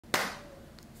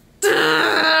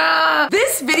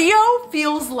This video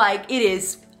feels like it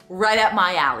is right up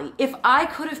my alley. If I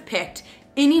could have picked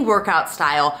any workout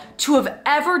style to have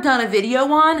ever done a video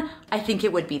on, I think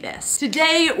it would be this.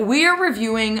 Today, we're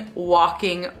reviewing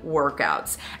walking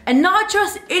workouts, and not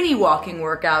just any walking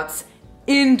workouts,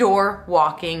 indoor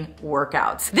walking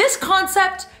workouts. This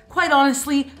concept, quite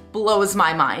honestly, blows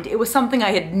my mind. It was something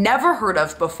I had never heard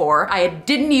of before. I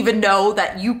didn't even know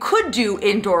that you could do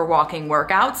indoor walking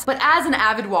workouts, but as an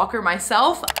avid walker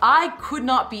myself, I could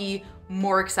not be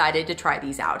more excited to try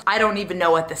these out. I don't even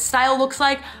know what this style looks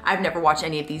like. I've never watched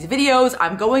any of these videos.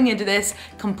 I'm going into this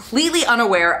completely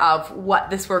unaware of what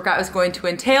this workout is going to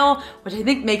entail, which I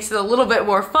think makes it a little bit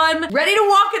more fun. Ready to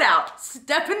walk it out.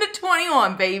 Step into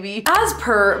 21, baby. As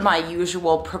per my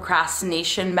usual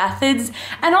procrastination methods,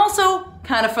 and also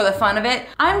kind of for the fun of it,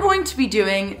 I'm going to be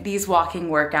doing these walking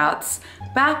workouts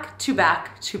back to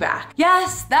back to back.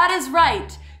 Yes, that is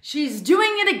right. She's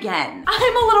doing it again.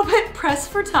 I'm a little bit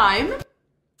pressed for time.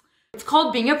 It's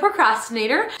called being a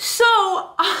procrastinator. So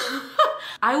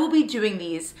I will be doing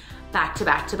these back to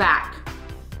back to back.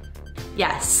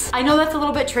 Yes, I know that's a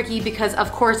little bit tricky because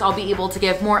of course I'll be able to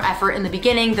give more effort in the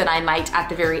beginning than I might at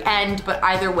the very end, but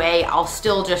either way, I'll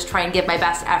still just try and give my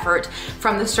best effort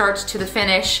from the start to the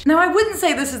finish. Now, I wouldn't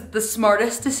say this is the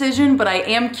smartest decision, but I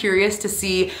am curious to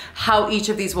see how each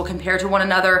of these will compare to one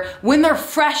another when they're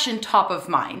fresh and top of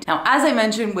mind. Now, as I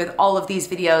mentioned with all of these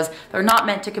videos, they're not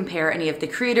meant to compare any of the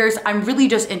creators. I'm really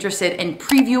just interested in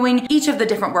previewing each of the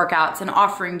different workouts and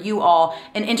offering you all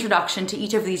an introduction to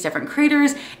each of these different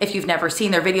creators if you've never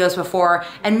seen their videos before,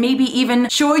 and maybe even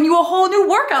showing you a whole new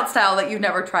workout style that you've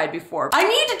never tried before. I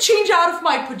need to change out of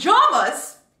my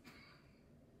pajamas,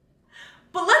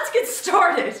 but let's get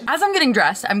started. As I'm getting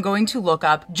dressed, I'm going to look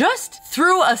up, just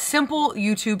through a simple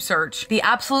YouTube search, the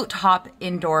absolute top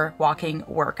indoor walking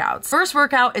workouts. First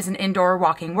workout is an indoor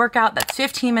walking workout that's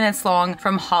 15 minutes long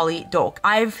from Dolke.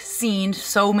 I've seen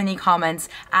so many comments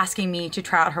asking me to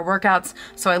try out her workouts,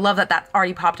 so I love that that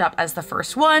already popped up as the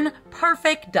first one.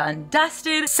 Perfect, done,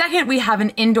 dusted. Second, we have an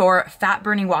indoor fat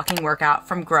burning walking workout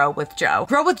from GrowwithJo.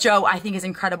 GrowwithJo, I think, is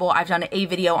incredible. I've done a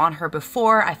video on her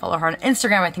before. I follow her on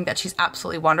Instagram. I think that she's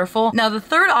absolutely wonderful. Now, the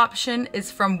third option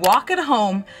is from Walk at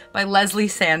Home by Leslie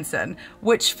Sansone,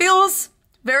 which feels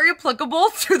very applicable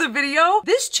to the video.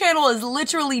 This channel is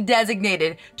literally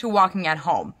designated to walking at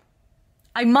home.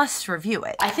 I must review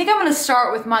it. I think I'm gonna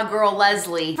start with my girl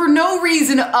Leslie for no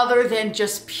reason other than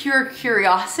just pure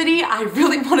curiosity. I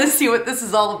really wanna see what this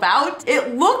is all about.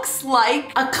 It looks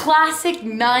like a classic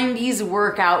 90s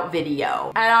workout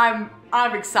video, and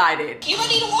I'm excited. You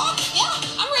ready to walk? Yeah,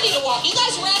 I'm ready to walk. You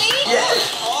guys ready?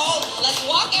 Yes. Oh, let's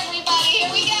walk, everybody.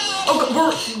 Here we go. Okay,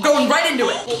 we're going right into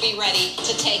it. We'll be ready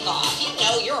to take off. You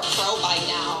know you're a pro by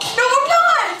now. No, I'm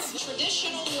not!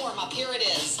 Traditional warm-up. Here it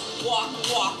is. Walk,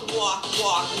 walk, walk,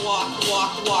 walk, walk,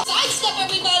 walk, walk. Sidestep,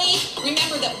 everybody.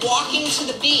 Remember that walking to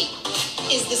the beat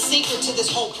is the secret to this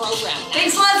whole program.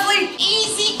 Thanks, Leslie.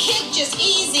 Easy kick, just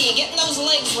easy. Getting those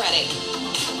legs ready.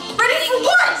 Ready for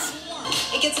what?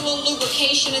 It gets a little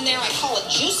lubrication in there. I call it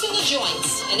juice in the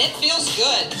joints, and it feels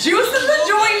good. Juice in the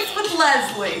joints with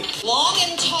Leslie. Long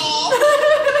and tall.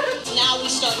 Now we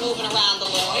start moving around a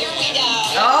little. Here we go.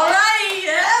 All right,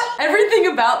 yeah. Everything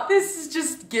about this is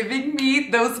just giving me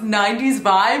those 90s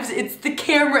vibes. It's the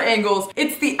camera angles,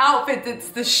 it's the outfits, it's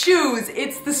the shoes,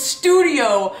 it's the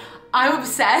studio. I'm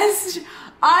obsessed.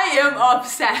 I am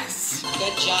obsessed.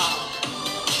 Good job.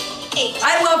 8.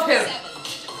 I love him.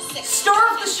 7, 6. Star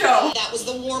of the show. That was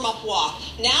the warm-up walk.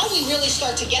 Now we really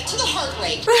start to get to the heart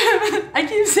rate. I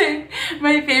keep saying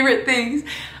my favorite things.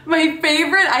 My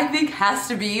favorite, I think, has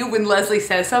to be when Leslie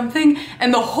says something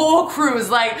and the whole crew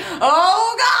is like,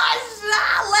 oh gosh,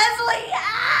 Leslie,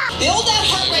 ah. Build that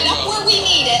heart rate up where we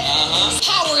need it.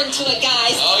 Power into it,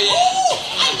 guys. Oh, yeah. Ooh,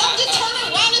 I love to turn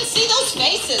around and see those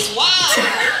faces. Wow.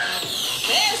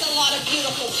 There's a lot of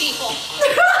beautiful people.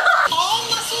 All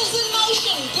muscles in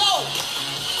motion. Go.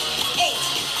 8,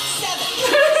 7.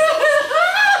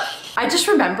 I just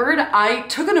remembered I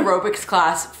took an aerobics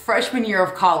class freshman year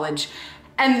of college,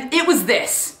 and it was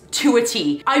this, to a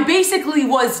T. I basically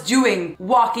was doing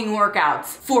walking workouts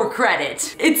for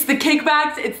credit. It's the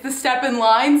kickbacks, it's the step-in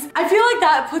lines. I feel like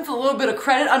that puts a little bit of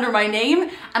credit under my name,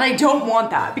 and I don't want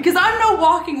that, because I'm no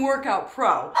walking workout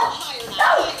pro. Higher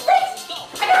now. No, please!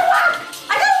 I gotta walk!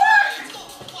 I gotta walk!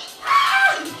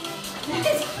 Ah!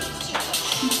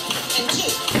 And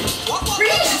 2. Walk, walk,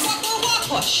 Reach. walk, walk, walk,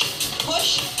 walk. Push, push.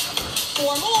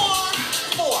 4 more.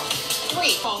 4, 3.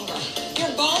 Stronger.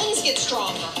 Your bones get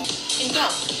stronger. And go.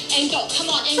 And go. Come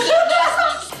on. And go.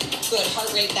 Good.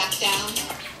 Heart rate back down.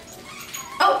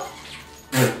 Oh.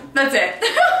 That's it.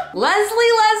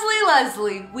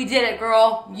 Leslie, we did it,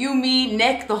 girl. You, me,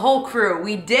 Nick, the whole crew,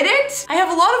 we did it. I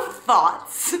have a lot of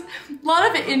thoughts, a lot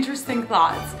of interesting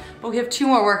thoughts, but we have 2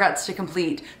 more workouts to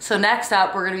complete. So next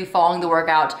up, we're gonna be following the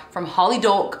workout from Holly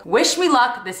Dolke. Wish me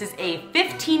luck. This is a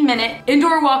 15-minute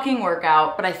indoor walking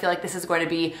workout, but I feel like this is going to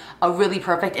be a really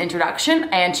perfect introduction,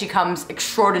 and she comes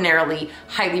extraordinarily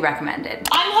highly recommended.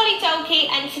 I'm Holly Dolke,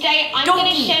 and today I'm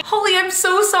going to share— Holly, I'm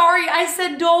so sorry. I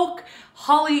said Dolke.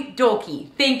 Holly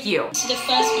Dolke, thank you. So the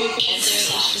first movement I'm doing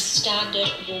is just standard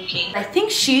walking. I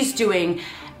think she's doing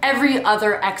every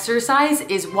other exercise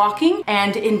is walking,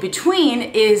 and in between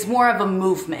is more of a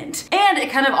movement. And it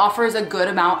kind of offers a good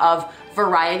amount of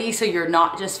variety, so you're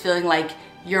not just feeling like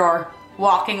you're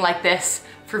walking like this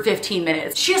for 15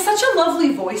 minutes. She has such a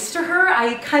lovely voice to her.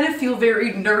 I kind of feel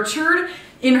very nurtured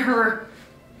in her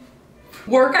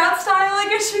workout style, I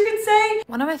guess you could say.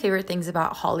 One of my favorite things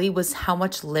about Holly was how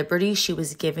much liberty she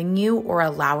was giving you or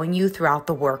allowing you throughout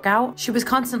the workout. She was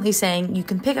constantly saying, you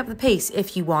can pick up the pace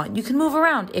if you want, you can move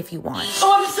around if you want.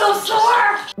 Oh, I'm so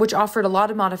sore! Which offered a lot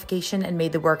of modification and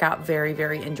made the workout very,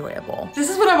 very enjoyable. This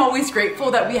is what I'm always grateful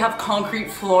that we have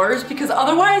concrete floors, because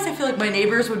otherwise I feel like my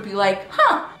neighbors would be like,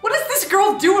 huh, what does this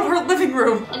girl do in her living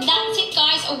room? And that's it,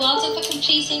 guys. A well done for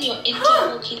completing your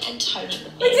indoor walking and toning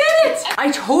the I did it!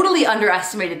 I totally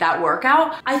underestimated that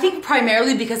workout. I think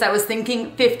primarily because I was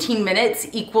thinking 15 minutes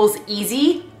equals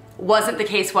easy. Wasn't the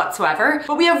case whatsoever.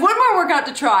 But we have 1 more workout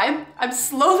to try. I'm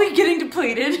slowly getting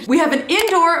depleted. We have an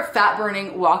indoor fat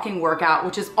burning walking workout,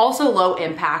 which is also low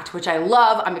impact, which I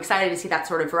love. I'm excited to see that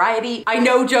sort of variety. I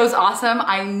know Jo's awesome.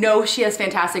 I know she has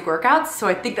fantastic workouts, so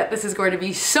I think that this is going to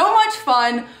be so much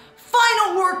fun.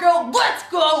 Final workout, let's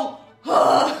go!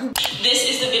 This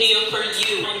is the video for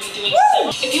you. We're going to be doing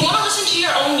if you want to listen to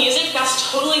your own music,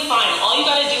 that's totally fine. All you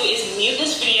gotta do is mute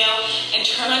this video and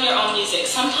turn on your own music.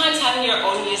 Sometimes having your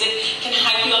own music can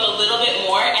hype you up a little bit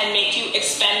more and make you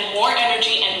expend more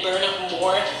energy and burn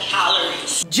more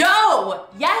calories. Jo!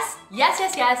 Yes, yes,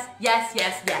 yes, yes, yes,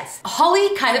 yes, yes.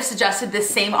 Holly kind of suggested this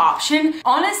same option.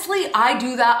 Honestly, I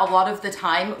do that a lot of the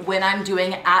time when I'm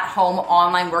doing at-home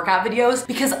online workout videos,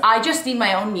 because I just need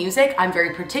my own music. I'm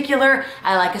very particular.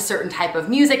 I like a certain type of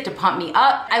music to pump me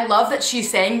up. I love that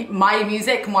she's saying my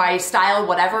music, my style,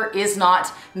 whatever, is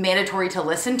not mandatory to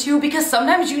listen to, because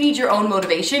sometimes you need your own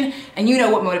motivation and you know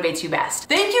what motivates you best.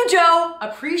 Thank you, Jo.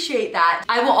 Appreciate that.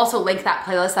 I will also link that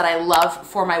playlist that I love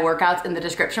for my workouts in the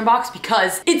description box,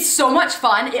 because it's so much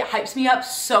fun. It hypes me up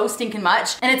so stinking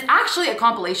much. And it's actually a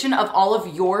compilation of all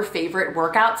of your favorite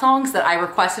workout songs that I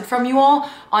requested from you all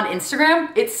on Instagram.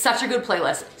 It's such a good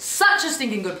playlist. Such a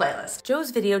stinking good playlist.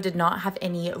 Jo's video did not have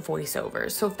any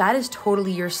voiceovers, so if that is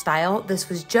totally your style, this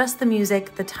was just the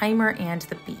music, the timer, and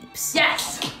the beeps.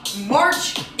 Yes!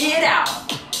 March it out!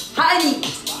 High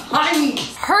knees! High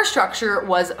knees! Her structure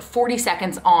was 40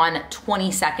 seconds on,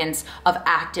 20 seconds of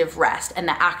active rest, and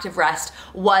the active rest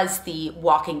was the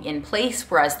walking in place,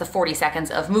 whereas the 40 seconds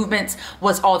of movements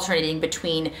was alternating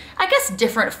between, I guess,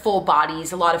 different full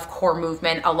bodies, a lot of core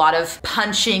movement, a lot of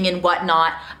punching and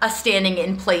whatnot, a standing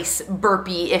in place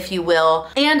burpee, if you will.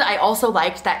 And I also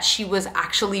liked that she was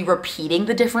actually repeating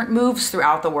the different moves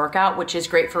throughout the workout, which is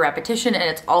great for repetition, and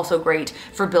it's also great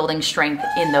for building strength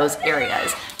in those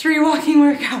areas. 3 walking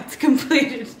workouts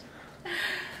completed.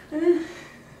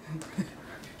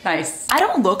 Nice. I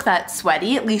don't look that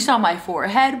sweaty, at least on my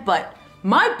forehead, but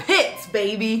my pits,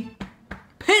 baby.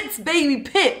 Pits, baby,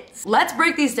 pits. Let's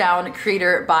break these down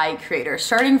creator by creator,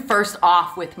 starting first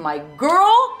off with my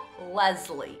girl,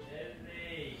 Leslie.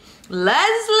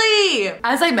 Leslie!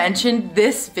 As I mentioned,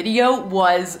 this video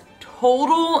was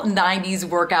total 90s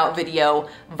workout video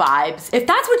vibes. If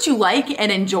that's what you like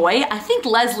and enjoy, I think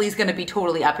Leslie's gonna be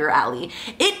totally up your alley.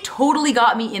 It totally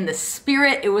got me in the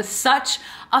spirit. It was such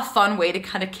a fun way to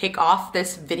kind of kick off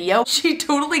this video. She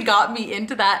totally got me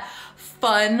into that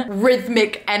fun,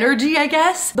 rhythmic energy, I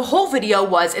guess. The whole video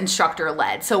was instructor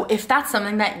led. So if that's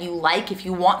something that you like, if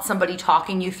you want somebody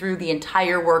talking you through the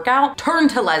entire workout, turn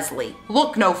to Leslie.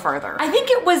 Look no further. I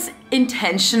think it was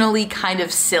intentionally kind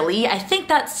of silly. I think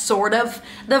that's sort of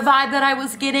the vibe that I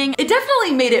was getting. It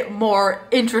definitely made it more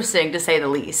interesting, to say the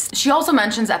least. She also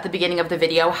mentions at the beginning of the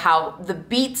video how the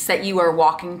beats that you are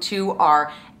walking to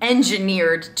are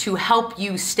engineered to help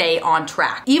you stay on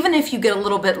track. Even if you get a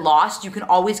little bit lost, you can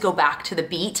always go back to the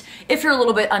beat. If you're a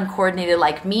little bit uncoordinated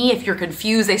like me, if you're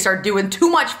confused, they start doing too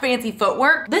much fancy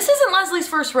footwork. This isn't Leslie's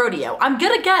first rodeo. I'm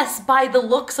gonna guess by the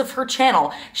looks of her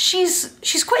channel, she's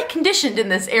quite conditioned in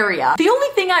this area. The only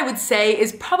thing I would say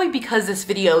is probably because this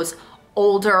video's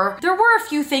older. There were a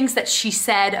few things that she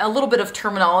said, a little bit of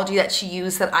terminology that she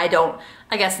used that I don't,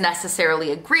 I guess,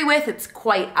 necessarily agree with. It's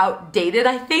quite outdated,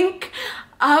 I think.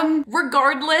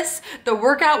 Regardless, the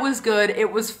workout was good.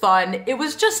 It was fun. It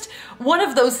was just one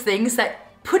of those things that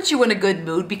put you in a good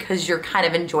mood because you're kind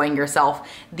of enjoying yourself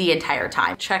the entire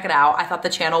time. Check it out. I thought the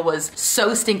channel was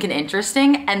so stinking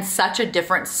interesting and such a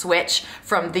different switch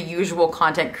from the usual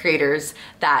content creators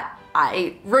that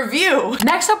I review.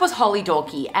 Next up was Holly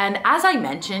Dolke, and as I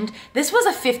mentioned, this was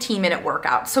a 15-minute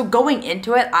workout. So going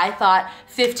into it, I thought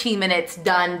 15 minutes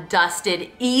done, dusted,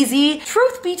 easy.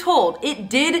 Truth be told, it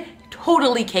did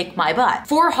totally kicked my butt.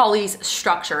 For Holly's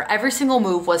structure, every single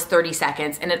move was 30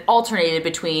 seconds and it alternated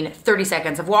between 30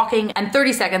 seconds of walking and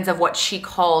 30 seconds of what she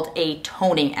called a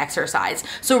toning exercise.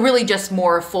 So really just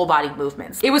more full body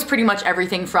movements. It was pretty much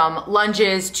everything from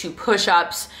lunges to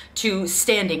push-ups to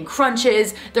standing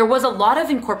crunches. There was a lot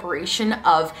of incorporation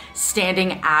of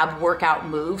standing ab workout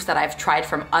moves that I've tried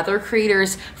from other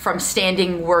creators, from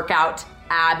standing workout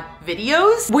ab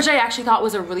videos, which I actually thought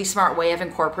was a really smart way of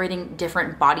incorporating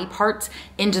different body parts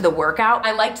into the workout.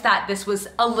 I liked that this was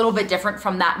a little bit different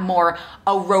from that more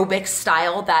aerobic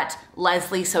style that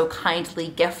Leslie so kindly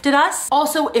gifted us.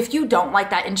 Also, if you don't like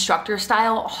that instructor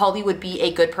style, Holly would be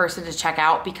a good person to check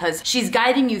out because she's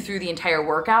guiding you through the entire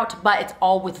workout, but it's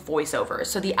all with voiceovers.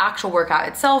 So the actual workout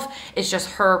itself is just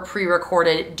her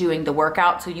pre-recorded doing the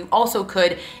workout. So you also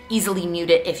could easily mute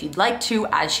it if you'd like to,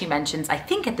 as she mentions, I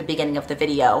think at the beginning of the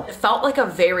video. It felt like a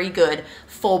very good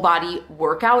full body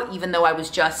workout, even though I was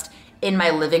just in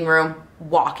my living room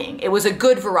walking. It was a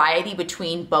good variety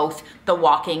between both the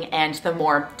walking and the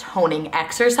more toning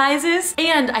exercises.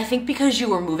 And I think because you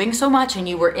were moving so much and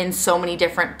you were in so many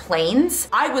different planes,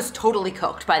 I was totally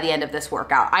cooked by the end of this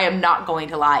workout. I am not going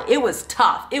to lie. It was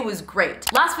tough. It was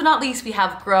great. Last but not least, we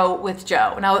have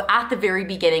GrowwithJo. Now, at the very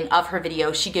beginning of her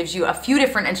video, she gives you a few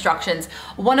different instructions,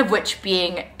 one of which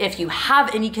being if you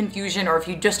have any confusion or if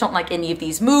you just don't like any of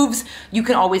these moves, you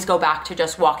can always go back to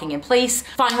just walking in place,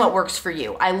 find what works for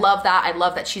you. I love that. I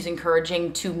love that she's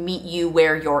encouraging to meet you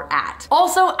where you're at.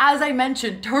 Also, as I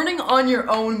mentioned, turning on your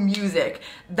own music.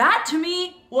 That to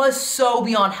me was so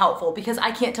beyond helpful because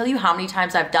I can't tell you how many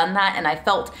times I've done that and I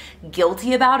felt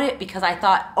guilty about it because I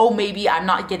thought, oh, maybe I'm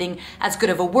not getting as good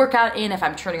of a workout in if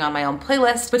I'm turning on my own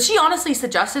playlist. But she honestly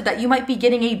suggested that you might be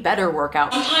getting a better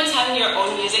workout. Sometimes having your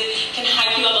own music can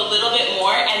hype you up a little bit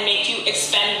more and make you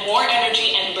expend more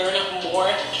energy and burn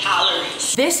more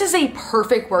calories. This is a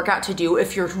perfect workout to do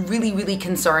if you're really, really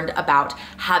concerned about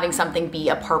having something be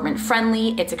apartment friendly.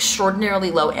 It's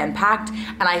extraordinarily low impact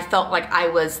and I felt like I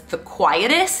was the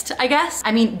quietest, I guess.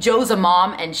 I mean, Jo's a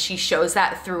mom and she shows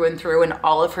that through and through in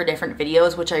all of her different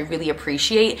videos, which I really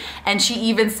appreciate. And she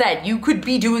even said, you could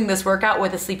be doing this workout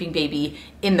with a sleeping baby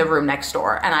in the room next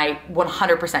door. And I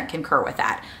 100% concur with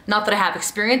that. Not that I have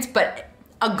experience, but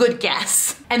a good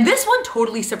guess. And this one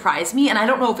totally surprised me, and I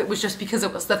don't know if it was just because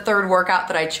it was the third workout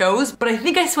that I chose, but I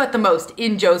think I sweat the most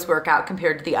in Jo's workout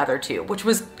compared to the other two, which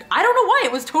was, I don't know why,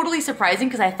 it was totally surprising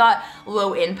because I thought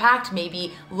low impact,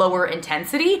 maybe lower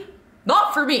intensity.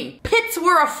 Not for me. Pits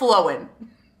were a-flowing.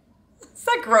 Is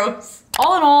that gross?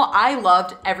 All in all, I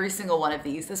loved every single one of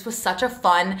these. This was such a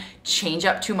fun change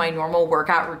up to my normal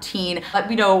workout routine. Let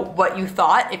me know what you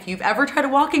thought. If you've ever tried a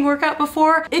walking workout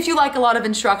before, if you like a lot of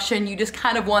instruction, you just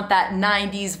kind of want that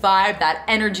 90s vibe, that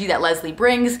energy that Leslie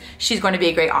brings, she's going to be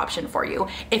a great option for you.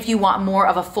 If you want more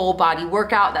of a full body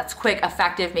workout that's quick,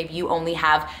 effective, maybe you only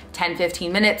have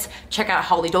 10-15 minutes, check out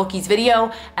Holly Dolke's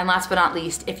video. And last but not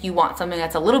least, if you want something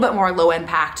that's a little bit more low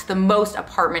impact, the most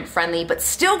apartment friendly, but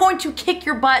still going to kick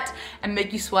your butt and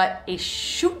make you sweat a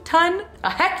shoot ton, a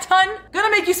heck ton, gonna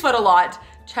make you sweat a lot,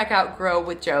 check out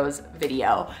GrowwithJo's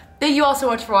video. Thank you all so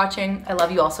much for watching. I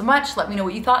love you all so much. Let me know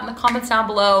what you thought in the comments down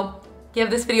below. Give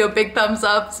this video a big thumbs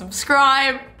up,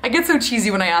 subscribe. I get so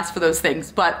cheesy when I ask for those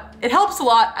things, but it helps a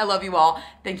lot. I love you all.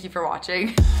 Thank you for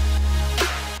watching.